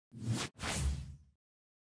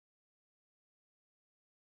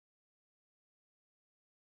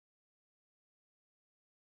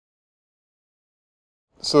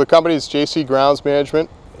So the company is JC Grounds Management,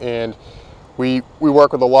 and we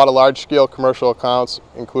work with a lot of large-scale commercial accounts,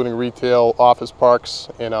 including retail, office parks,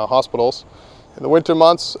 and hospitals. In the winter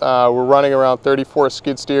months, we're running around 34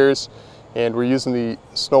 skid steers, and we're using the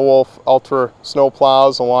SnowWolf Ultra snow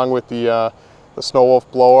plows along with the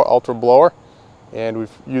SnowWolf blower, UltraBlower, and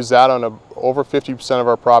we've used that on over 50% of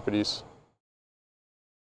our properties.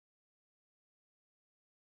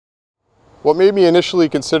 What made me initially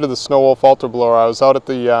consider the SnowWolf UltraBlower, I was out at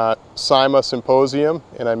the SIMA symposium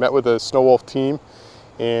and I met with the SnowWolf team,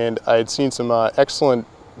 and I had seen some excellent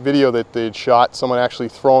video that they'd shot, someone actually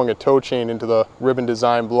throwing a tow chain into the ribbon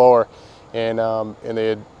design blower, and they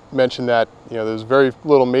had mentioned that there's very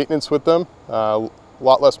little maintenance with them, a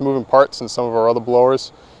lot less moving parts than some of our other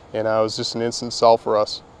blowers, and it was just an instant sell for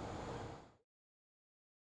us.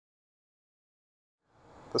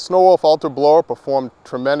 The SnowWolf UltraBlower performed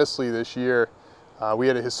tremendously this year. We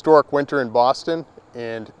had a historic winter in Boston,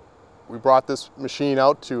 and we brought this machine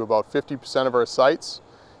out to about 50% of our sites,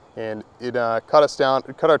 and it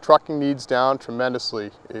cut our trucking needs down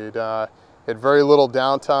tremendously. It had very little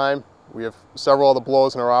downtime. We have several other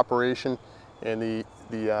blowers in our operation, and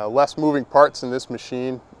the less moving parts in this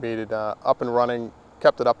machine made it up and running,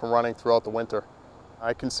 kept it up and running throughout the winter.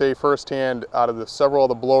 I can say firsthand, out of the several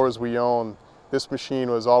other blowers we own, this machine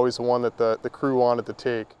was always the one that the crew wanted to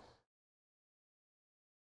take.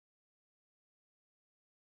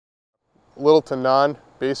 Little to none.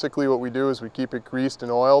 Basically what we do is we keep it greased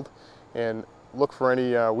and oiled and look for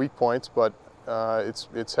any weak points, but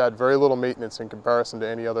it's had very little maintenance in comparison to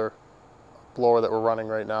any other blower that we're running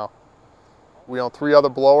right now. We own 3 other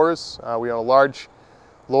blowers. We own a large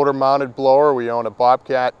loader mounted blower, we own a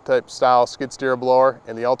Bobcat type style skid steer blower,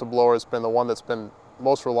 and the UltraBlower has been the one that's been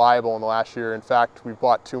most reliable in the last year. In fact, we've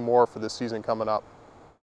bought 2 more for this season coming up.